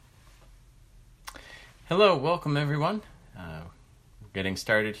Hello, welcome everyone. We're getting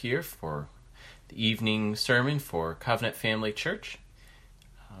started here for the evening sermon for Covenant Family Church.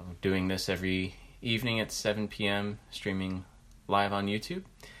 We're doing this every evening at 7 p.m., streaming live on YouTube.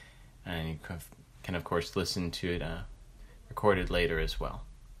 And you can, of course, listen to it recorded later as well.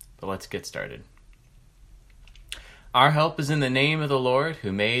 But let's get started. Our help is in the name of the Lord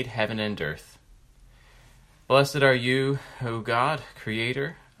who made heaven and earth. Blessed are you, O God,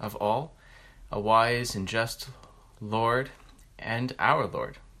 creator of all, a wise and just Lord and our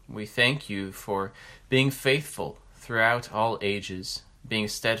Lord. We thank you for being faithful throughout all ages, being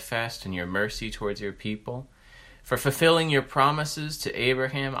steadfast in your mercy towards your people, for fulfilling your promises to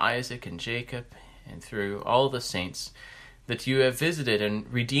Abraham, Isaac, and Jacob, and through all the saints, that you have visited and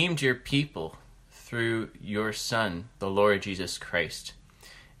redeemed your people through your Son, the Lord Jesus Christ,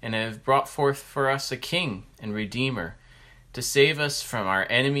 and have brought forth for us a King and Redeemer to save us from our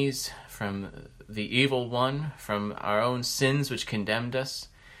enemies, from the evil one, from our own sins which condemned us,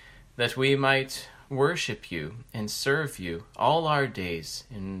 that we might worship you and serve you all our days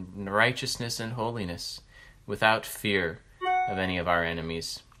in righteousness and holiness, without fear of any of our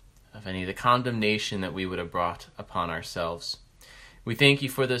enemies, of any of the condemnation that we would have brought upon ourselves. We thank you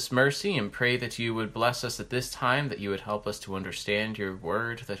for this mercy and pray that you would bless us at this time, that you would help us to understand your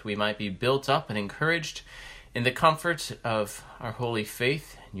word, that we might be built up and encouraged in the comfort of our holy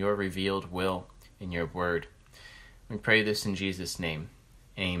faith and your revealed will in your word. We pray this in Jesus' name.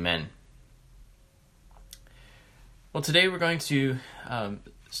 Amen. Well, today we're going to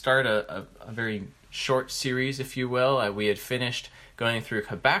start a very short series, if you will. We had finished going through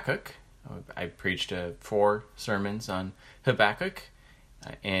Habakkuk. I preached 4 sermons on Habakkuk,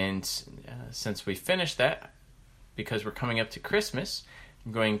 and since we finished that, because we're coming up to Christmas,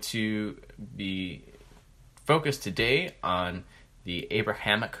 I'm going to be focused today on the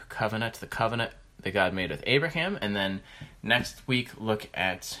Abrahamic covenant, the covenant that God made with Abraham, and then next week look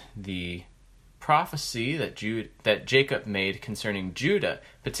at the prophecy that Jacob made concerning Judah,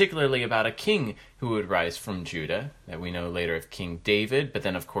 particularly about a king who would rise from Judah, that we know later of King David, but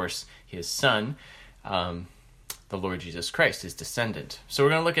then of course his son, the Lord Jesus Christ, his descendant. So we're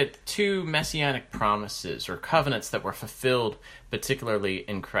going to look at 2 messianic promises or covenants that were fulfilled particularly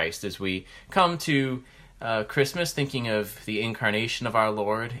in Christ as we come to Christmas, thinking of the incarnation of our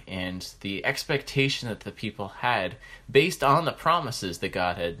Lord and the expectation that the people had based on the promises that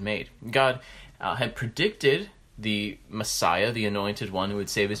God had made. God had predicted the Messiah, the anointed one who would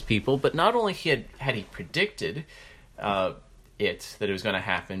save his people, but not only had he predicted that it was going to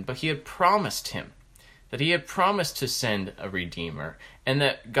happen, but he had promised him, that he had promised to send a Redeemer, and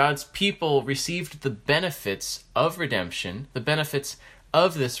that God's people received the benefits of redemption, the benefits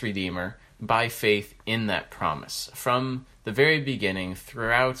of this Redeemer, by faith in that promise. From the very beginning,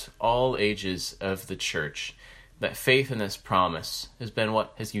 throughout all ages of the church, that faith in this promise has been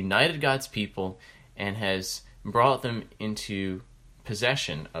what has united God's people and has brought them into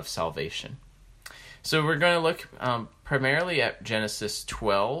possession of salvation. So we're going to look primarily at Genesis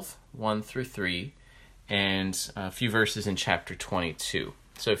 12, 1 through 3, and a few verses in chapter 22.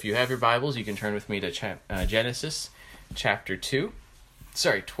 So if you have your Bibles, you can turn with me to Genesis chapter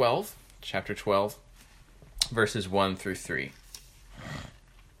 12, chapter 12, verses 1 through 3.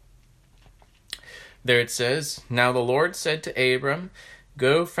 There it says, "Now the Lord said to Abram,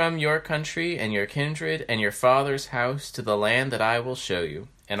 Go from your country and your kindred and your father's house to the land that I will show you,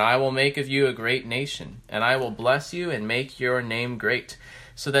 and I will make of you a great nation, and I will bless you and make your name great,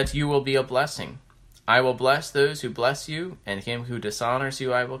 so that you will be a blessing. I will bless those who bless you, and him who dishonors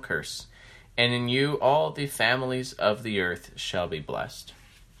you I will curse, and in you all the families of the earth shall be blessed."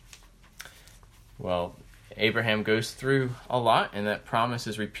 Well, Abraham goes through a lot, and that promise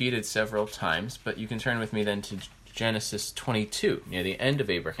is repeated several times, but you can turn with me then to Genesis 22, near the end of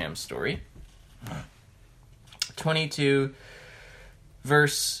Abraham's story. 22,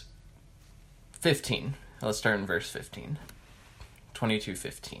 verse 15. Let's start in verse 15.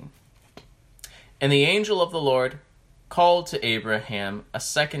 22:15. "And the angel of the Lord called to Abraham a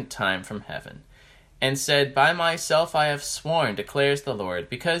second time from heaven, and said, By myself I have sworn, declares the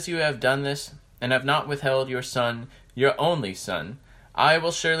Lord, because you have done this, and have not withheld your son, your only son, I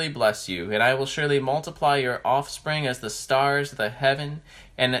will surely bless you, and I will surely multiply your offspring as the stars of the heaven,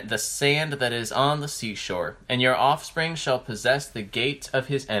 and the sand that is on the seashore. And your offspring shall possess the gate of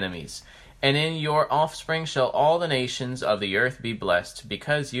his enemies. And in your offspring shall all the nations of the earth be blessed,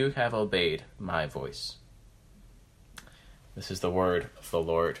 because you have obeyed my voice." This is the word of the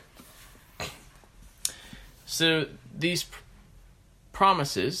Lord. So these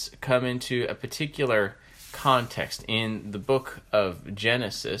promises come into a particular context. In the book of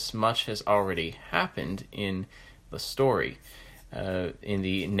Genesis, much has already happened in the story. In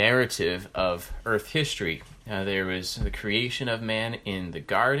the narrative of Earth history, there was the creation of man in the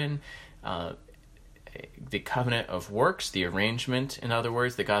garden, the covenant of works, the arrangement, in other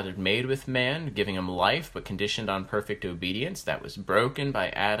words, that God had made with man, giving him life, but conditioned on perfect obedience. That was broken by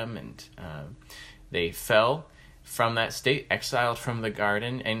Adam, and they fell from that state, exiled from the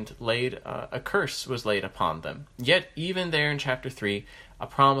garden, and a curse was laid upon them. Yet, even there in chapter 3, a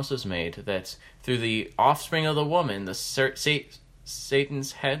promise was made that through the offspring of the woman,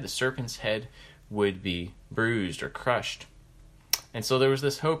 Satan's head, the serpent's head, would be bruised or crushed. And so there was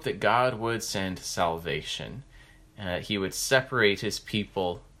this hope that God would send salvation. He would separate his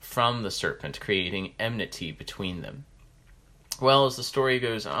people from the serpent, creating enmity between them. Well, as the story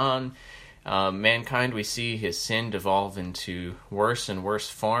goes on, mankind, we see his sin devolve into worse and worse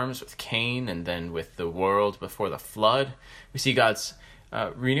forms with Cain, and then with the world before the flood. We see God's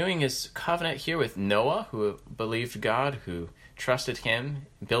renewing his covenant here with Noah, who believed God, who trusted him,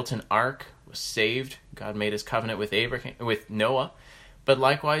 built an ark, was saved. God made his covenant with Noah. But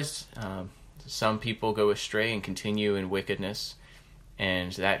likewise, some people go astray and continue in wickedness,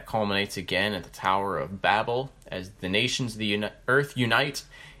 and that culminates again at the Tower of Babel, as the nations of the earth unite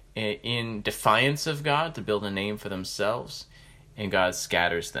in defiance of God to build a name for themselves, and God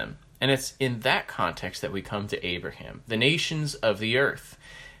scatters them. And it's in that context that we come to Abraham. The nations of the earth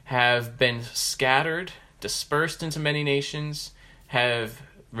have been scattered, dispersed into many nations, have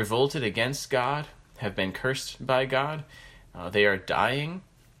revolted against God, have been cursed by God. They are dying.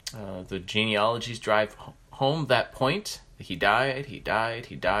 The genealogies drive home that point. He died,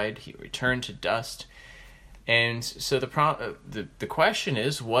 he returned to dust. And so the question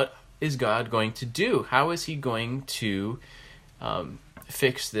is, what is God going to do? How is he going to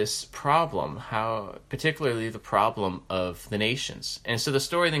fix this problem? How, particularly the problem of the nations? And so the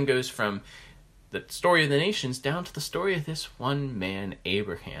story then goes from the story of the nations down to the story of this one man,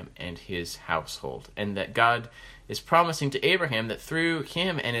 Abraham, and his household. And that God is promising to Abraham that through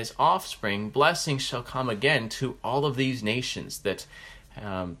him and his offspring, blessings shall come again to all of these nations that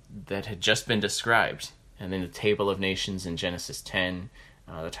had just been described. And then the table of nations in Genesis 10,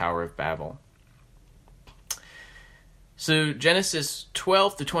 the Tower of Babel. So Genesis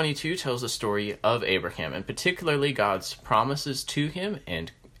 12 to 22 tells the story of Abraham, and particularly God's promises to him,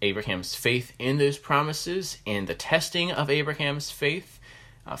 and Abraham's faith in those promises, and the testing of Abraham's faith,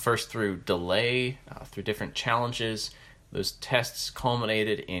 first through delay, through different challenges. Those tests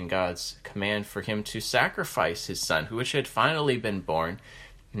culminated in God's command for him to sacrifice his son, which had finally been born.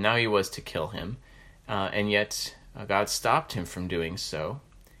 Now he was to kill him. And yet God stopped him from doing so,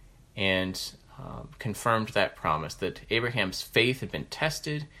 and confirmed that promise, that Abraham's faith had been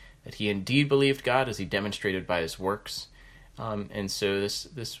tested, that he indeed believed God as he demonstrated by his works. And so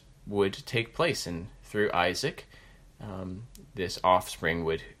this would take place, and through Isaac, this offspring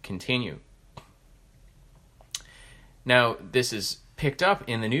would continue. Now, this is picked up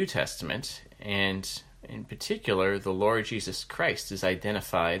in the New Testament, and in particular, the Lord Jesus Christ is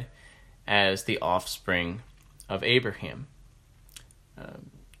identified as the offspring of Abraham.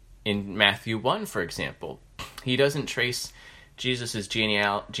 In Matthew 1, for example, he doesn't trace Jesus'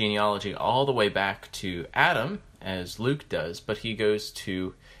 genealogy all the way back to Adam, as Luke does, but he goes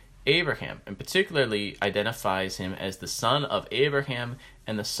to Abraham, and particularly identifies him as the son of Abraham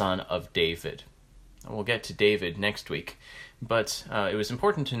and the son of David. We'll get to David next week, but it was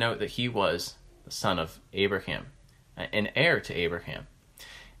important to note that he was the son of Abraham, an heir to Abraham.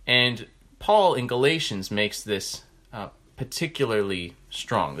 And Paul in Galatians makes this particularly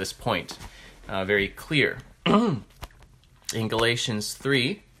strong, this point very clear. In Galatians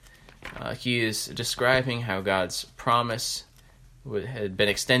 3, he is describing how God's promise had been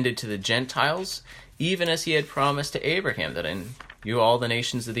extended to the Gentiles, even as he had promised to Abraham, that in you all the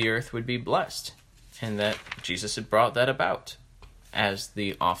nations of the earth would be blessed, and that Jesus had brought that about as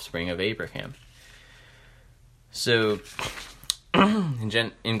the offspring of Abraham. So,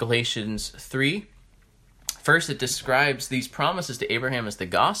 in Galatians 3, first it describes these promises to Abraham as the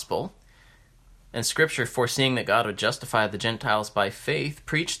gospel, and Scripture, foreseeing that God would justify the Gentiles by faith,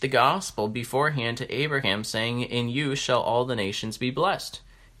 preached the gospel beforehand to Abraham, saying, in you shall all the nations be blessed.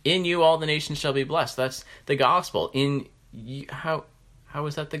 In you all the nations shall be blessed. That's the gospel. How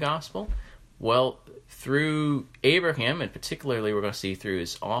is that the gospel? Well, through Abraham, and particularly we're going to see through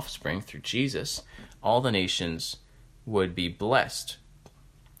his offspring, through Jesus, all the nations would be blessed.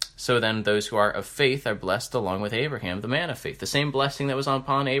 So then those who are of faith are blessed along with Abraham, the man of faith. The same blessing that was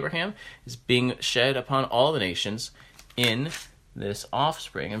upon Abraham is being shed upon all the nations in this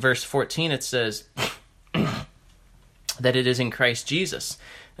offspring. In verse 14 it says, that it is in Christ Jesus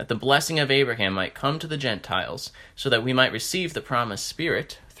that the blessing of Abraham might come to the Gentiles, so that we might receive the promised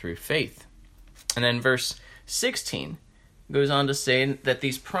Spirit through faith. And then verse 16 goes on to say that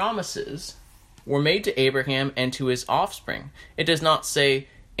these promises were made to Abraham and to his offspring. It does not say,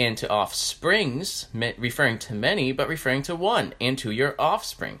 and to offsprings, referring to many, but referring to one, and to your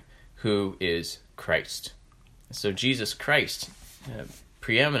offspring, who is Christ. So Jesus Christ,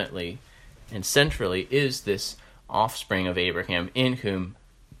 preeminently and centrally, is this offspring of Abraham, in whom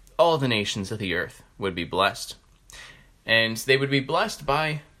all the nations of the earth would be blessed. And they would be blessed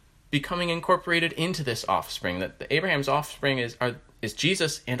by becoming incorporated into this offspring. That Abraham's offspring is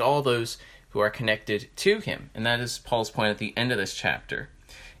Jesus and all those who are connected to him. And that is Paul's point at the end of this chapter.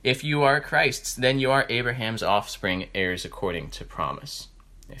 If you are Christ's, then you are Abraham's offspring, heirs according to promise.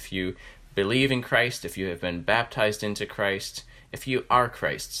 If you believe in Christ, if you have been baptized into Christ, if you are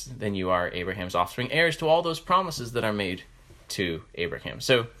Christ's, then you are Abraham's offspring, heirs to all those promises that are made to Abraham.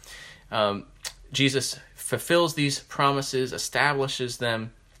 So Jesus fulfills these promises, establishes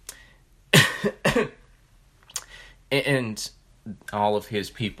them, and all of his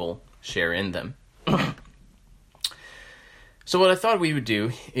people share in them. So what I thought we would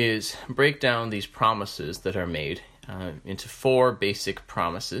do is break down these promises that are made into 4 basic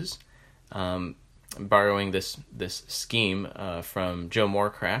promises, borrowing this scheme from Joe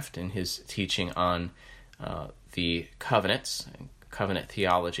Morecraft in his teaching on the covenants, covenant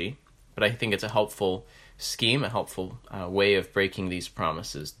theology. But I think it's a helpful scheme, a helpful way of breaking these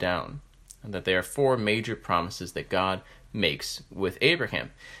promises down. And that there are 4 major promises that God makes with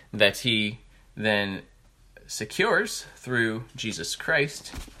Abraham, that he then secures through Jesus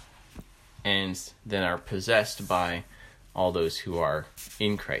Christ, and then are possessed by all those who are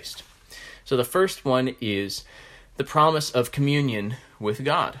in Christ. So the first one is the promise of communion with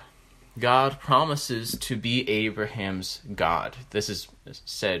God. God promises to be Abraham's God. This is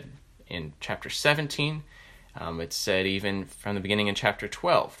said in chapter 17. It's said even from the beginning in chapter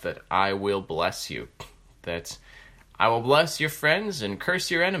 12 that I will bless you, that I will bless your friends and curse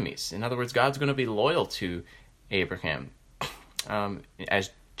your enemies. In other words, God's going to be loyal to Abraham.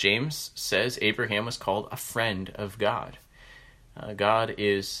 As James says, Abraham was called a friend of God. God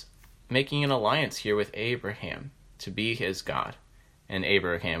is making an alliance here with Abraham to be his God, and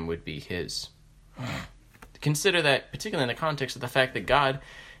Abraham would be his. Consider that, particularly in the context of the fact that God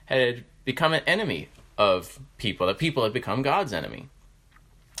had become an enemy of people, that people had become God's enemy.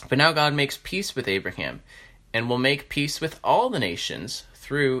 But now God makes peace with Abraham, and will make peace with all the nations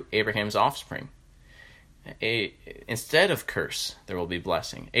through Abraham's offspring. Instead of curse, there will be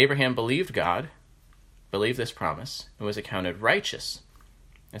blessing. Abraham believed God, believed this promise, and was accounted righteous.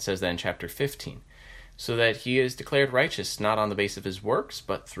 It says that in chapter 15. So that he is declared righteous not on the basis of his works,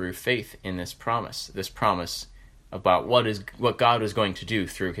 but through faith in this promise about what God was going to do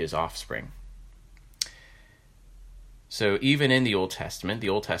through his offspring. So even in the Old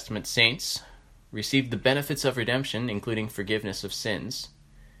Testament saints received the benefits of redemption, including forgiveness of sins,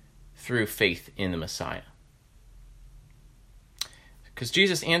 through faith in the Messiah. Because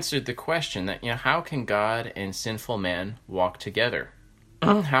Jesus answered the question that, how can God and sinful man walk together?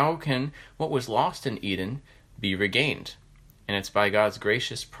 How can what was lost in Eden be regained? And it's by God's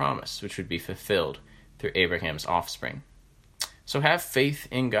gracious promise, which would be fulfilled through Abraham's offspring. So have faith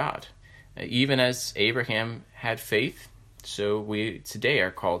in God. Even as Abraham had faith, so we today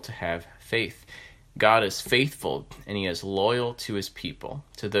are called to have faith. God is faithful, and he is loyal to his people,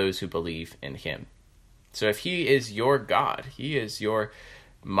 to those who believe in him. So if he is your God, he is your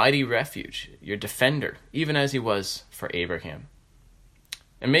mighty refuge, your defender, even as he was for Abraham.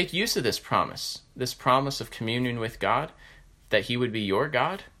 And make use of this promise of communion with God, that he would be your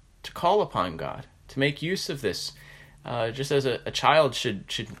God, to call upon God, to make use of this, just as a child should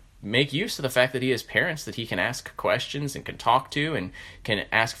make use of the fact that he has parents that he can ask questions and can talk to and can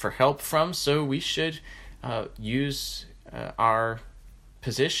ask for help from. So we should use our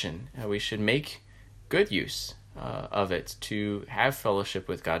position. We should make good use of it to have fellowship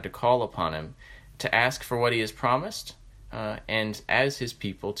with God, to call upon him, to ask for what he has promised, and as his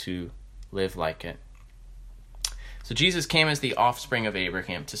people to live like it. So Jesus came as the offspring of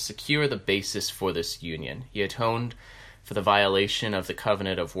Abraham to secure the basis for this union. He atoned for the violation of the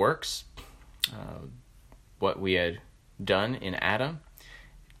covenant of works, what we had done in Adam,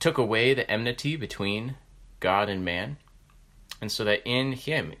 took away the enmity between God and man, and so that in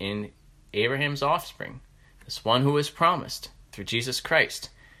him, in Abraham's offspring, this one who was promised through Jesus Christ,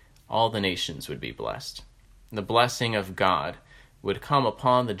 all the nations would be blessed. The blessing of God would come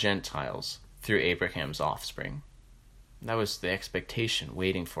upon the Gentiles through Abraham's offspring. That was the expectation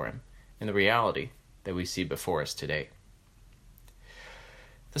waiting for him, and the reality that we see before us today.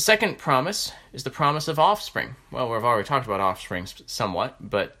 The second promise is the promise of offspring. Well, we've already talked about offspring somewhat,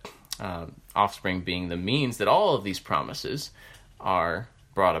 but offspring being the means that all of these promises are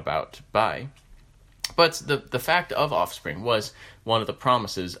brought about by. But the fact of offspring was one of the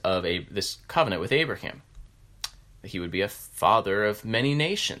promises of this covenant with Abraham, that he would be a father of many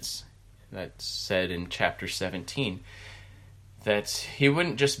nations. That's said in chapter 17, that he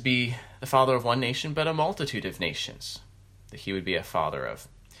wouldn't just be the father of one nation, but a multitude of nations that he would be a father of.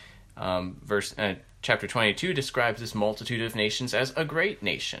 Chapter 22 describes this multitude of nations as a great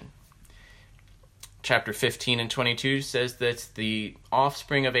nation. Chapter 15 and 22 says that the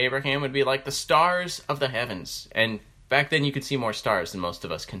offspring of Abraham would be like the stars of the heavens. And back then you could see more stars than most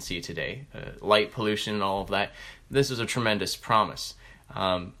of us can see today. Light pollution and all of that. This is a tremendous promise.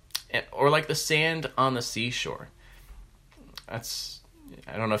 Or like the sand on the seashore. I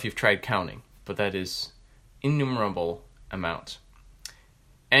don't know if you've tried counting, but that is innumerable amount.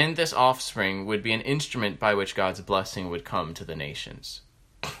 And this offspring would be an instrument by which God's blessing would come to the nations.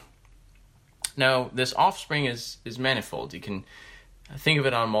 Now, this offspring is manifold. You can think of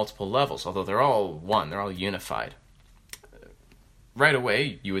it on multiple levels, although they're all one, they're all unified. Right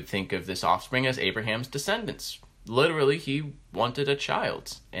away, you would think of this offspring as Abraham's descendants. Literally, he wanted a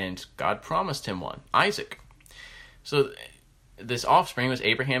child, and God promised him one, Isaac. So this offspring was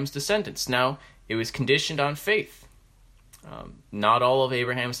Abraham's descendants. Now, it was conditioned on faith. Not all of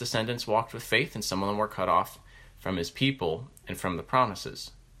Abraham's descendants walked with faith, and some of them were cut off from his people and from the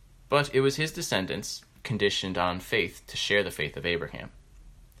promises. But it was his descendants conditioned on faith to share the faith of Abraham.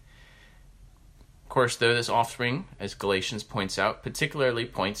 Of course, though, this offspring, as Galatians points out, particularly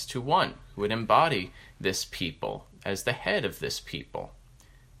points to one who would embody this people as the head of this people,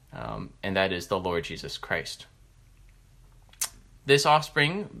 and that is the Lord Jesus Christ. This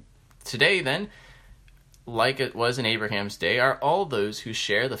offspring today, then, like it was in Abraham's day, are all those who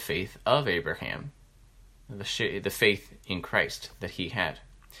share the faith of Abraham, the faith in Christ that he had.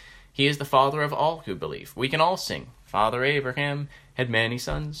 He is the father of all who believe. We can all sing, Father Abraham had many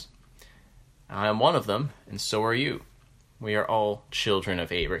sons. I am one of them, and so are you. We are all children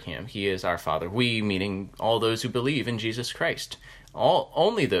of Abraham. He is our father. We, meaning all those who believe in Jesus Christ.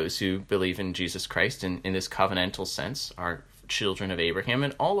 Only those who believe in Jesus Christ in this covenantal sense are children of Abraham,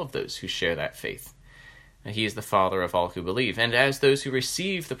 and all of those who share that faith. He is the father of all who believe. And as those who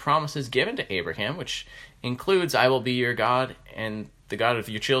receive the promises given to Abraham, which includes, I will be your God and the God of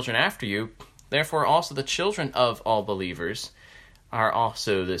your children after you, therefore also the children of all believers are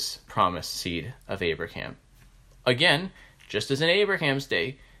also this promised seed of Abraham. Again, just as in Abraham's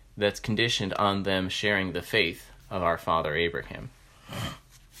day, that's conditioned on them sharing the faith of our father Abraham.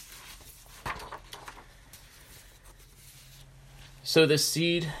 So this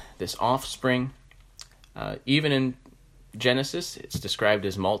seed, this offspring, even in Genesis, it's described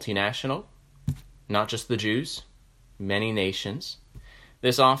as multinational, not just the Jews, many nations.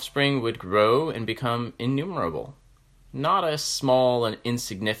 This offspring would grow and become innumerable, not a small and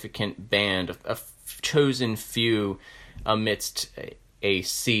insignificant band of chosen few amidst a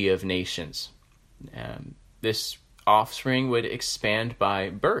sea of nations. This offspring would expand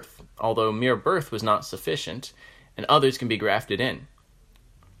by birth, although mere birth was not sufficient, and others can be grafted in.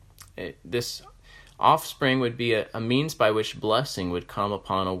 This offspring would be a means by which blessing would come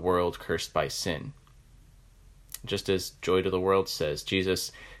upon a world cursed by sin. Just as Joy to the World says,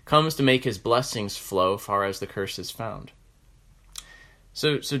 Jesus comes to make his blessings flow far as the curse is found.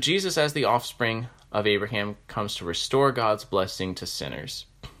 So Jesus, as the offspring of Abraham, comes to restore God's blessing to sinners.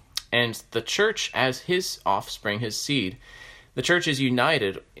 And the church, as his offspring, his seed, the church is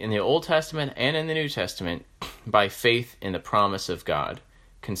united in the Old Testament and in the New Testament by faith in the promise of God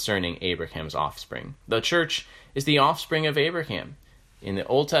concerning Abraham's offspring. The church is the offspring of Abraham. In the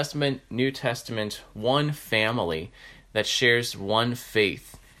Old Testament, New Testament, one family that shares one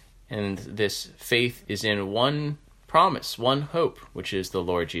faith. And this faith is in one promise, one hope, which is the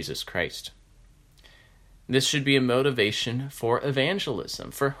Lord Jesus Christ. This should be a motivation for evangelism,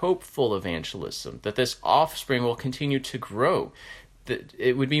 for hopeful evangelism, that this offspring will continue to grow, that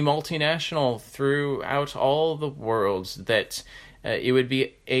it would be multinational throughout all the worlds, that it would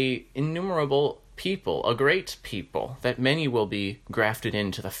be a innumerable people, a great people, that many will be grafted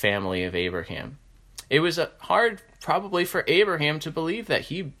into the family of Abraham. It was hard probably for Abraham to believe that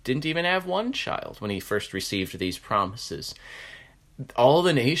he didn't even have one child when he first received these promises. All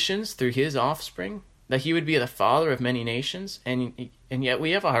the nations through his offspring, that he would be the father of many nations, and yet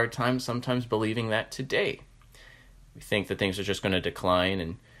we have a hard time sometimes believing that today. We think that things are just going to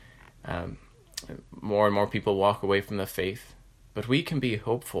decline and more people walk away from the faith. But we can be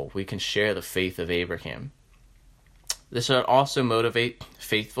hopeful. We can share the faith of Abraham. This should also motivate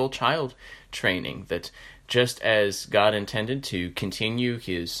faithful child training, that just as God intended to continue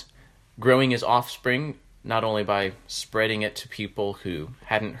growing his offspring, not only by spreading it to people who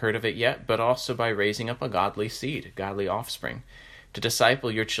hadn't heard of it yet, but also by raising up a godly seed, godly offspring, to disciple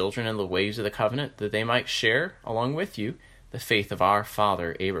your children in the ways of the covenant, that they might share, along with you, the faith of our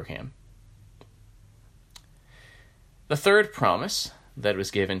father Abraham. The third promise that was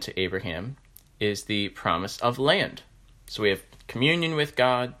given to Abraham is the promise of land. So we have communion with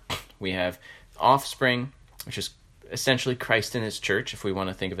God, we have offspring, which is essentially Christ and his church, if we want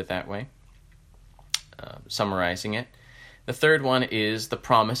to think of it that way, summarizing it. The third one is the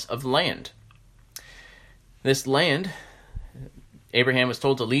promise of land. This land, Abraham was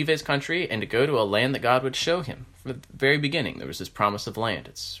told to leave his country and to go to a land that God would show him. From the very beginning, there was this promise of land.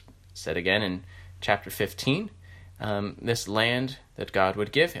 It's said again in chapter 15, this land that God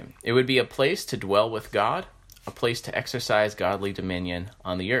would give him. It would be a place to dwell with God, a place to exercise godly dominion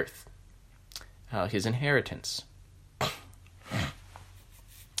on the earth, his inheritance.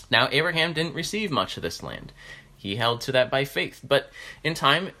 Now, Abraham didn't receive much of this land. He held to that by faith. But in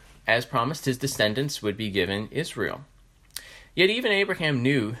time, as promised, his descendants would be given Israel. Yet even Abraham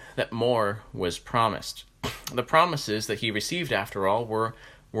knew that more was promised. The promises that he received, after all, were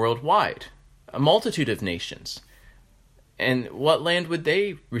worldwide, a multitude of nations. And what land would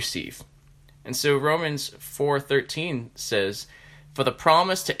they receive? And so Romans 4:13 says, "For the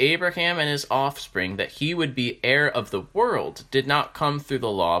promise to Abraham and his offspring that he would be heir of the world did not come through the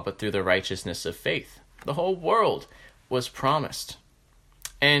law, but through the righteousness of faith." The whole world was promised.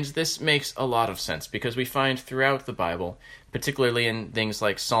 And this makes a lot of sense, because we find throughout the Bible, particularly in things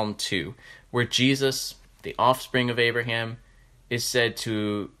like Psalm 2, where Jesus, the offspring of Abraham, is said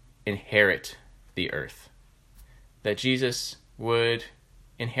to inherit the earth. That Jesus would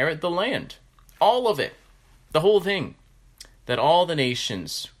inherit the land, all of it, the whole thing. That all the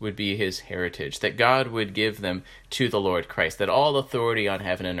nations would be his heritage, that God would give them to the Lord Christ, that all authority on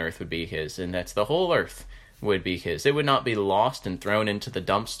heaven and earth would be his, and that the whole earth would be his. It would not be lost and thrown into the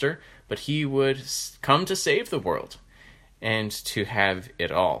dumpster, but he would come to save the world and to have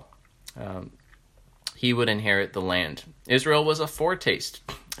it all. He would inherit the land. Israel was a foretaste,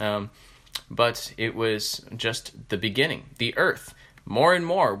 but it was just the beginning. The earth, more and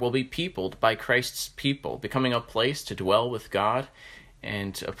more, will be peopled by Christ's people, becoming a place to dwell with God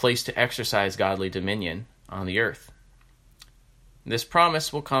and a place to exercise godly dominion on the earth. This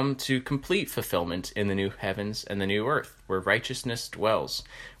promise will come to complete fulfillment in the new heavens and the new earth, where righteousness dwells,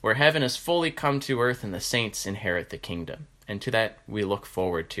 where heaven has fully come to earth and the saints inherit the kingdom. And to that we look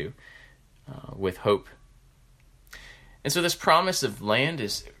forward to with hope. And so this promise of land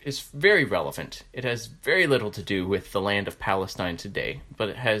is very relevant. It has very little to do with the land of Palestine today, but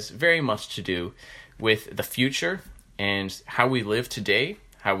it has very much to do with the future and how we live today,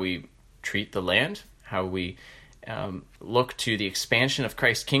 how we treat the land, how we look to the expansion of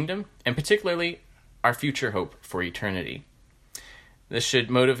Christ's kingdom, and particularly our future hope for eternity. This should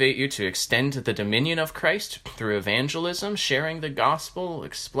motivate you to extend the dominion of Christ through evangelism, sharing the gospel,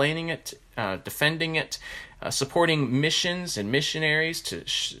 explaining it, defending it, supporting missions and missionaries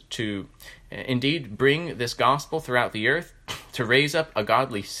to indeed bring this gospel throughout the earth, to raise up a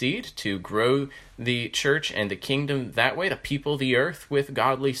godly seed, to grow the church and the kingdom that way, to people the earth with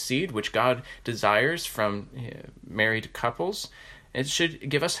godly seed, which God desires from married couples. It should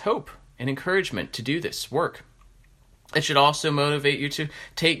give us hope and encouragement to do this work. It should also motivate you to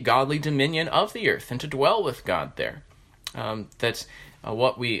take godly dominion of the earth and to dwell with God there. That's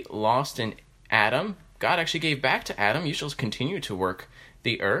what we lost in Adam, God actually gave back to Adam. You shall continue to work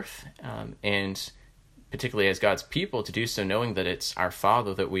the earth, and particularly as God's people, to do so knowing that it's our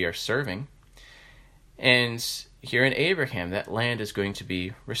Father that we are serving. And here in Abraham, that land is going to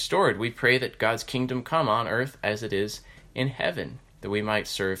be restored. We pray that God's kingdom come on earth as it is in heaven, that we might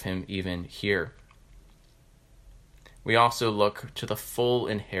serve him even here. We also look to the full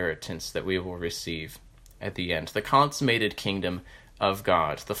inheritance that we will receive at the end, the consummated kingdom of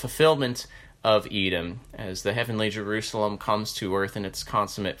God, the fulfillment of Edom, as the heavenly Jerusalem comes to earth in its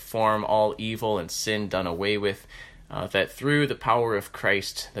consummate form, all evil and sin done away with, that through the power of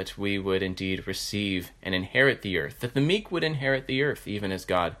Christ that we would indeed receive and inherit the earth, that the meek would inherit the earth, even as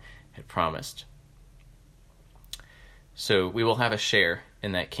God had promised. So we will have a share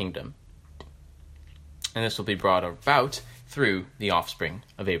in that kingdom. And this will be brought about through the offspring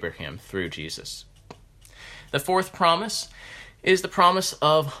of Abraham, through Jesus. The fourth promise is the promise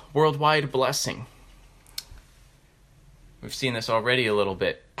of worldwide blessing. We've seen this already a little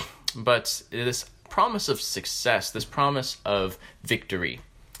bit, but this promise of success, this promise of victory,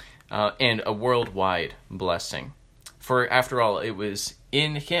 and a worldwide blessing. For after all, it was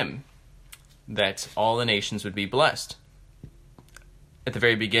in him that all the nations would be blessed. At the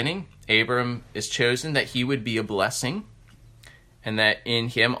very beginning, Abram is chosen that he would be a blessing, and that in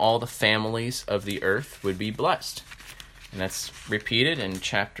him all the families of the earth would be blessed. And that's repeated in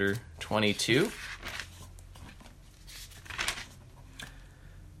chapter 22,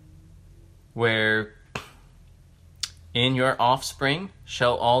 where in your offspring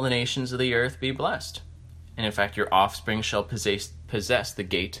shall all the nations of the earth be blessed. And in fact, your offspring shall possess the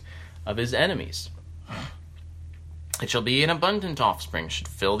gate of his enemies. It shall be an abundant offspring, should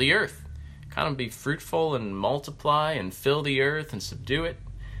fill the earth. Kind of be fruitful and multiply and fill the earth and subdue it.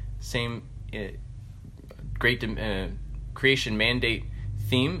 Same great creation mandate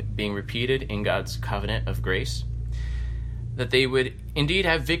theme being repeated in God's covenant of grace. That they would indeed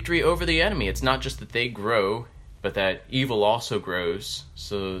have victory over the enemy. It's not just that they grow, but that evil also grows,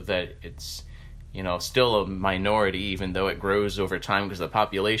 so that it's, still a minority, even though it grows over time because the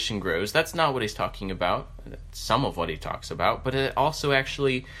population grows. That's not what he's talking about. That's some of what he talks about, but it also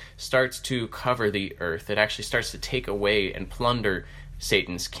actually starts to cover the earth. It actually starts to take away and plunder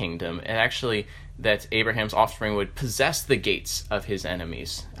Satan's kingdom. And actually, that Abraham's offspring would possess the gates of his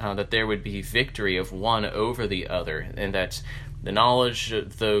enemies, that there would be victory of one over the other, and that the knowledge,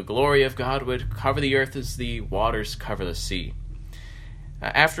 the glory of God would cover the earth as the waters cover the sea.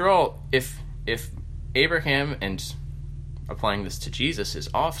 After all, if Abraham, and applying this to Jesus, his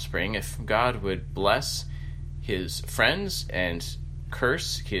offspring, if God would bless his friends and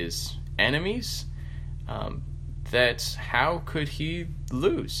curse his enemies, that how could he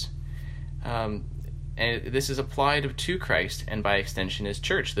lose? And this is applied to Christ, and by extension his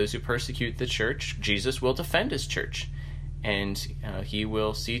church. Those who persecute the church, Jesus will defend his church, and he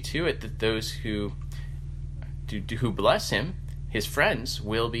will see to it that those who bless him, his friends,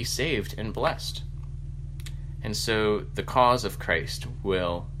 will be saved and blessed. And so the cause of Christ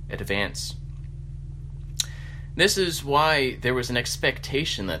will advance. This is why there was an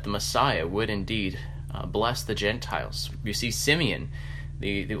expectation that the Messiah would indeed bless the Gentiles. You see Simeon,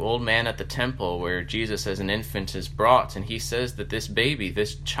 the old man at the temple where Jesus as an infant is brought, and he says that this baby,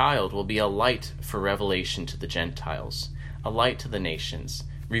 this child, will be a light for revelation to the Gentiles, a light to the nations,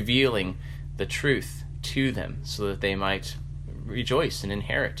 revealing the truth to them so that they might rejoice and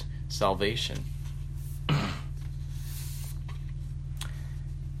inherit salvation.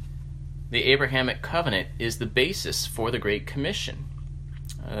 The Abrahamic covenant is the basis for the Great Commission.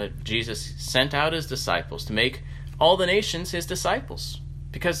 Jesus sent out his disciples to make all the nations his disciples,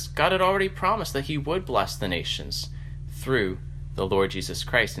 because God had already promised that he would bless the nations through the Lord Jesus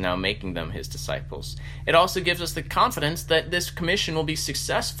Christ, and now making them his disciples. It also gives us the confidence that this commission will be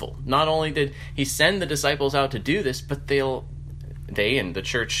successful. Not only did he send the disciples out to do this, but they and the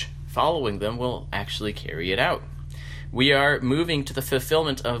church following them will actually carry it out. We are moving to the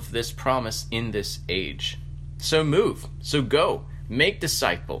fulfillment of this promise in this age. So move, so go, make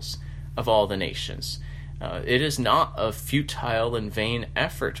disciples of all the nations. It is not a futile and vain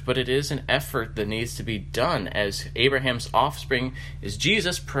effort, but it is an effort that needs to be done, as Abraham's offspring is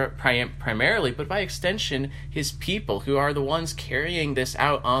Jesus primarily, but by extension his people, who are the ones carrying this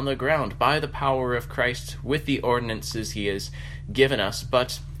out on the ground by the power of Christ with the ordinances he has given us.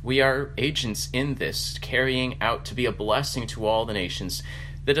 But we are agents in this, carrying out to be a blessing to all the nations.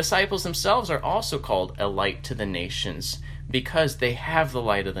 The disciples themselves are also called a light to the nations, because they have the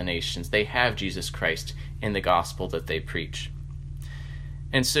light of the nations. They have Jesus Christ in the gospel that they preach.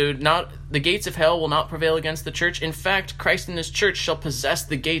 And so the gates of hell will not prevail against the church. In fact, Christ and his church shall possess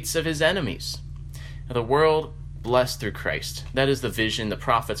the gates of his enemies. Now, the world blessed through Christ. That is the vision the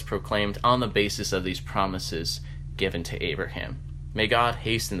prophets proclaimed on the basis of these promises given to Abraham. May God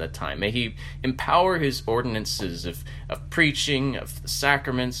hasten the time. May he empower his ordinances of preaching, of the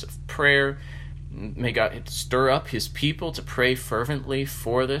sacraments, of prayer. May God stir up his people to pray fervently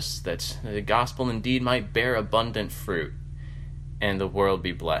for this, that the gospel indeed might bear abundant fruit and the world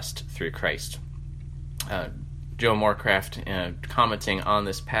be blessed through Christ. Joe Morecraft, commenting on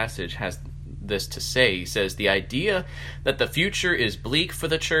this passage, has this to say. He says, the idea that the future is bleak for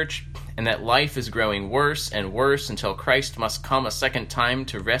the church and that life is growing worse and worse until Christ must come a second time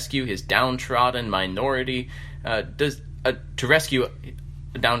to rescue his downtrodden minority, does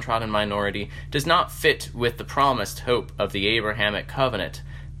not fit with the promised hope of the Abrahamic covenant,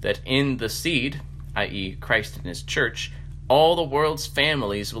 that in the seed, i.e. Christ and his church, all the world's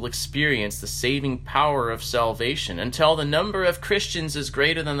families will experience the saving power of salvation until the number of Christians is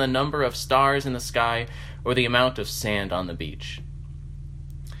greater than the number of stars in the sky or the amount of sand on the beach.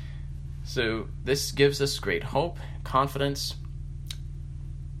 So this gives us great hope, confidence.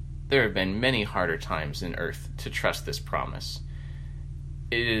 there have been many harder times in earth to trust this promise.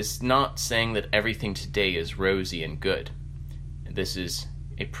 It is not saying that everything today is rosy and good. This is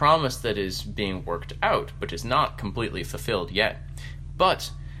a promise that is being worked out, but is not completely fulfilled yet.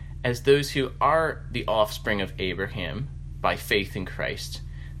 But as those who are the offspring of Abraham by faith in Christ,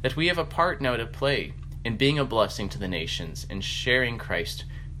 that we have a part now to play in being a blessing to the nations and sharing Christ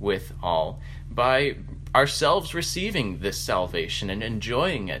with all by ourselves receiving this salvation and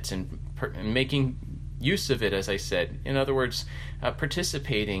enjoying it and making use of it, as I said. In other words,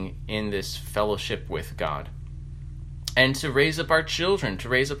 participating in this fellowship with God. And to raise up our children, to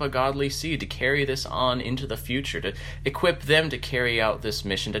raise up a godly seed, to carry this on into the future, to equip them to carry out this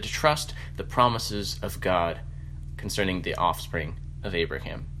mission, to trust the promises of God concerning the offspring of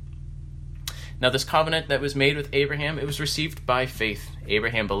Abraham. Now, this covenant that was made with Abraham, it was received by faith.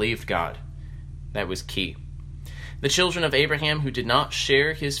 Abraham believed God. That was key. The children of Abraham who did not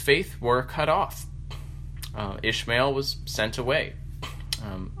share his faith were cut off. Ishmael was sent away.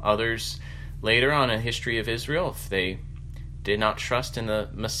 Others later on in the history of Israel, if they did not trust in the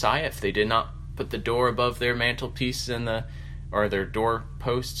Messiah, if they did not put the door above their mantelpiece or their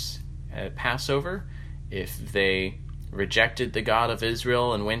doorposts at Passover, if they rejected the God of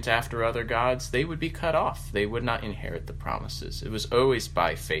Israel and went after other gods, they would be cut off. They would not inherit the promises. It was always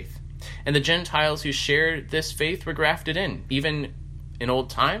by faith. And the Gentiles who shared this faith were grafted in, even in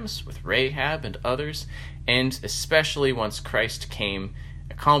old times with Rahab and others, and especially once Christ came,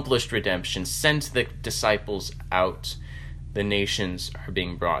 accomplished redemption, sent the disciples out, the nations are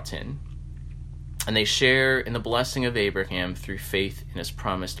being brought in. And they share in the blessing of Abraham through faith in his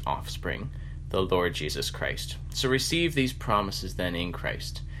promised offspring, the Lord Jesus Christ. So receive these promises then in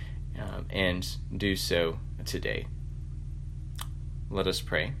Christ, and do so today. Let us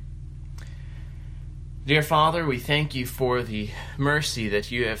pray. Dear Father, we thank you for the mercy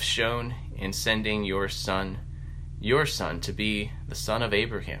that you have shown in sending your Son to be the son of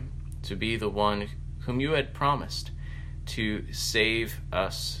Abraham, to be the one whom you had promised to save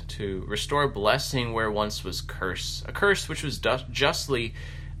us, to restore blessing where once was curse, a curse which was justly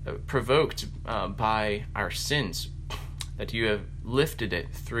provoked by our sins, that you have lifted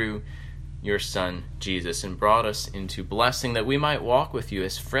it through your Son, Jesus, and brought us into blessing that we might walk with you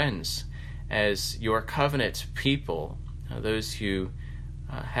as friends, as your covenant people, those who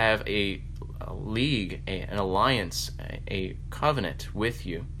have a league, an alliance, a covenant with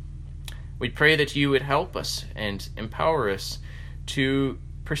you. We pray that you would help us and empower us to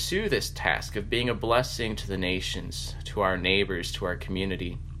pursue this task of being a blessing to the nations, to our neighbors, to our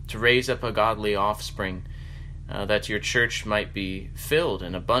community, to raise up a godly offspring, that your church might be filled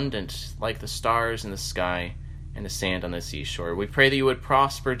and abundant like the stars in the sky and the sand on the seashore. We pray that you would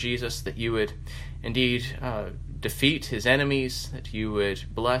prosper Jesus, that you would indeed defeat his enemies, that you would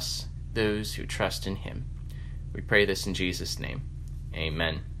bless those who trust in him. We pray this in Jesus' name.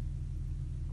 Amen.